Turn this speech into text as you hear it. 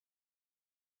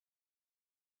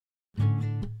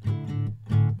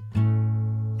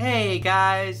Hey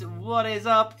guys, what is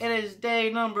up? It is day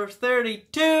number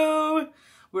 32.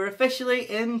 We're officially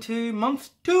into month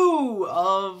 2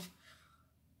 of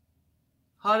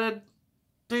how to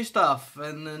do stuff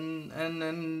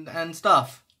and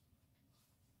stuff.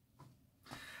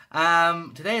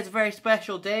 Today is a very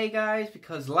special day, guys,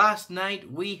 because last night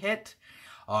we hit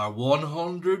our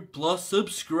 100 plus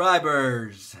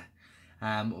subscribers.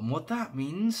 And what that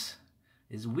means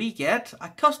is we get a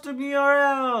custom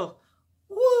URL.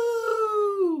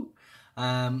 Woo!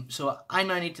 So I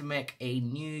now need to make a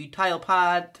new tile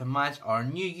pad to match our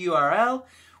new URL,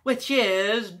 which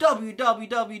is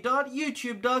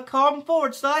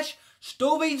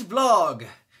www.youtube.com/Stovey's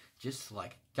just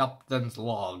like Captain's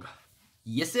log.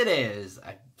 Yes, it is.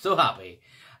 I'm so happy.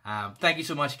 Thank you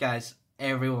so much, guys.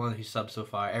 Everyone who's subbed so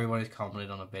far, everyone who's commented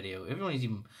on a video, everyone who's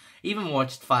even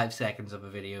watched 5 seconds of a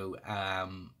video,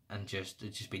 and it's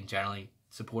just been generally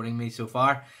supporting me so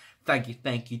far. Thank you,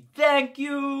 thank you, thank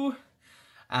you.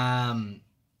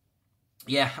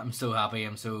 Yeah, I'm so happy.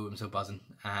 I'm so buzzing.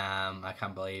 I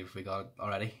can't believe we got it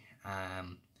already.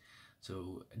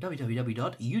 So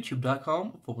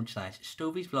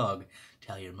www.youtube.com/Stovey's.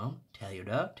 Tell your mum, tell your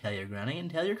dad, tell your granny, and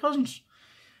tell your cousins.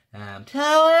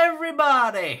 Tell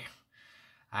everybody.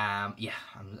 Yeah,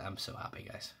 I'm so happy,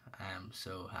 guys. I'm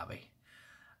so happy.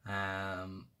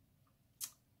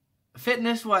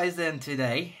 Fitness wise, then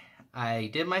today I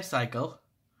did my cycle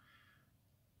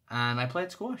and I played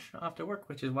squash after work,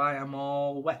 which is why I'm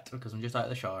all wet, because I'm just out of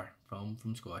the shower from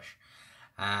squash.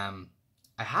 I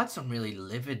had some really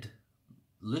lucid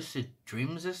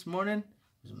dreams this morning.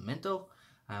 It was mental.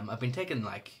 I've been taking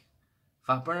like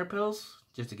fat burner pills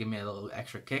just to give me a little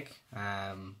extra kick,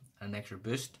 an extra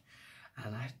boost.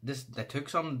 And I took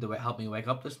some to help me wake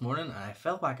up this morning, and I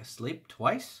fell back asleep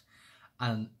twice.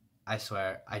 And I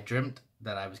swear, I dreamt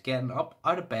that I was getting up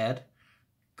out of bed,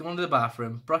 going to the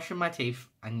bathroom, brushing my teeth,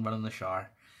 and running the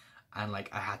shower. And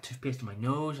like I had toothpaste in my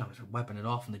nose, I was wiping it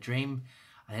off in the dream.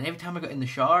 And then every time I got in the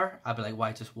shower, I'd be like,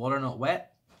 "Why is this water not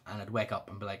wet?" And I'd wake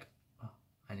up and be like, "Oh,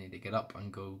 I need to get up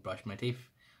and go brush my teeth."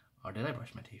 Or did I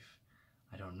brush my teeth?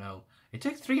 I don't know. It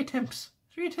took 3 attempts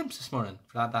this morning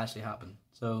for that to actually happen.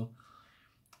 So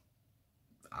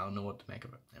I don't know what to make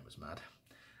of it. It was mad.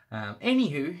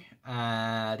 Anywho,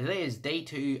 today is day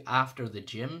 2 after the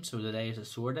gym, so today is a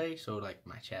sore day. So like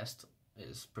my chest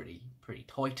is pretty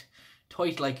tight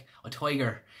like a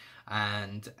tiger,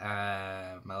 and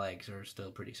my legs are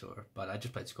still pretty sore. But I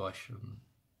just played squash, and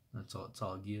that's all. It's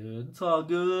all good. It's all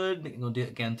good. I'm gonna do it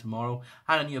again tomorrow.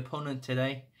 I had a new opponent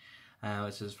today.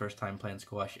 It's his first time playing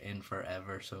squash in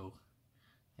forever, so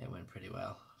it went pretty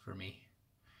well for me.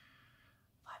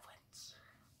 5 wins.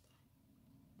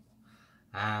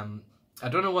 I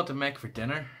don't know what to make for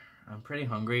dinner. I'm pretty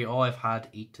hungry. All I've had to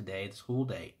eat today, this whole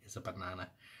day, is a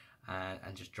banana,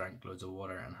 and just drank loads of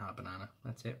water and had a banana.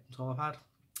 That's it. That's all I've had.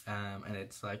 And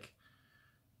it's like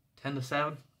 10 to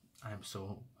 7. I'm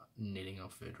so needing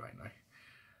of food right now.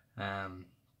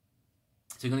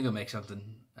 So I'm gonna go make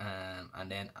something,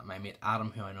 and then my mate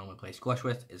Adam, who I normally play squash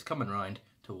with, is coming round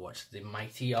to watch the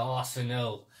mighty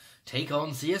Arsenal take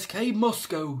on CSK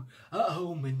Moscow at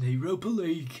home in the Europa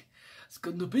League. It's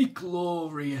gonna be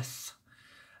glorious.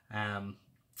 I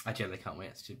generally can't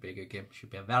wait. It should be a good game. Should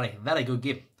be a very, very good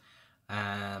game.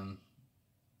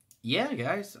 Yeah,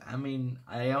 guys. I mean,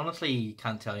 I honestly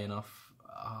can't tell you enough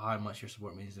how much your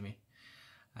support means to me,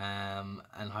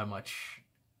 and how much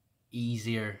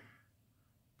easier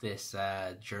this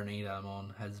journey that I'm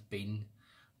on has been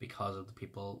because of the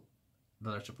people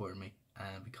that are supporting me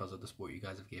and because of the support you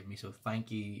guys have given me. So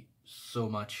thank you so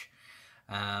much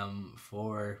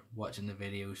for watching the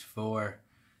videos, for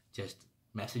just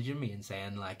messaging me and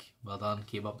saying like, well done,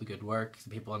 keep up the good work. The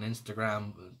people on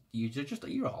Instagram,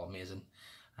 you're all amazing.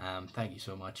 Thank you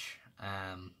so much.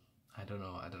 I don't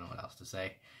know what else to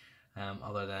say,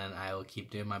 other than I will keep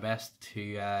doing my best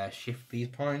to shift these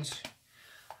pounds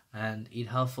and eat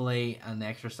healthfully and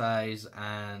exercise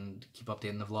and keep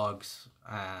updating the vlogs,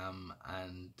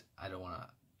 and I don't want to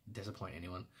disappoint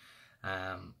anyone.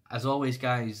 As always,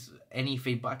 guys, any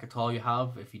feedback at all you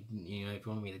have, if you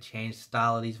want me to change the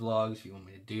style of these vlogs, if you want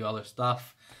me to do other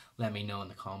stuff, let me know in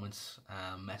the comments.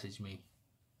 Message me.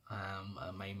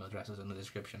 My email address is in the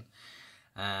description.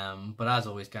 But as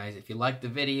always, guys, if you like the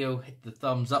video, hit the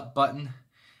thumbs up button.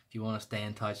 If you want to stay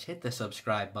in touch, hit the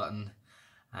subscribe button.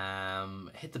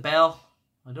 Hit the bell.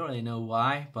 I don't really know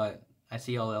why, but I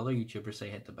see all the other YouTubers say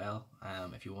hit the bell.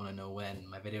 If you want to know when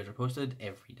my videos are posted,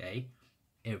 every day,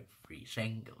 every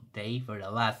single day for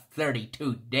the last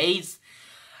 32 days.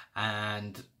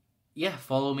 And yeah,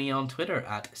 follow me on Twitter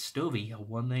at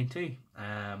Stovey192.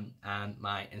 And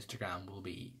my Instagram will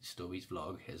be Stovey's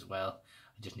Vlog as well.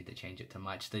 I just need to change it to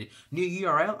match the new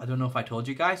URL. I don't know if I told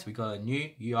you guys. We got a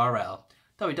new URL.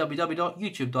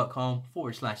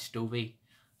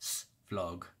 www.youtube.com/Stovey's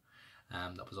Vlog.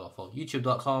 That was awful.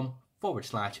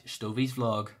 youtube.com/Stovey's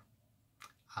Vlog.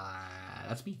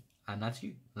 That's me. And that's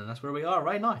you. And that's where we are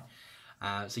right now.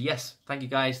 So yes, thank you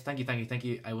guys. Thank you.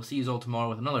 I will see you all tomorrow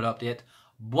with another update.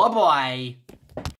 Bye-bye.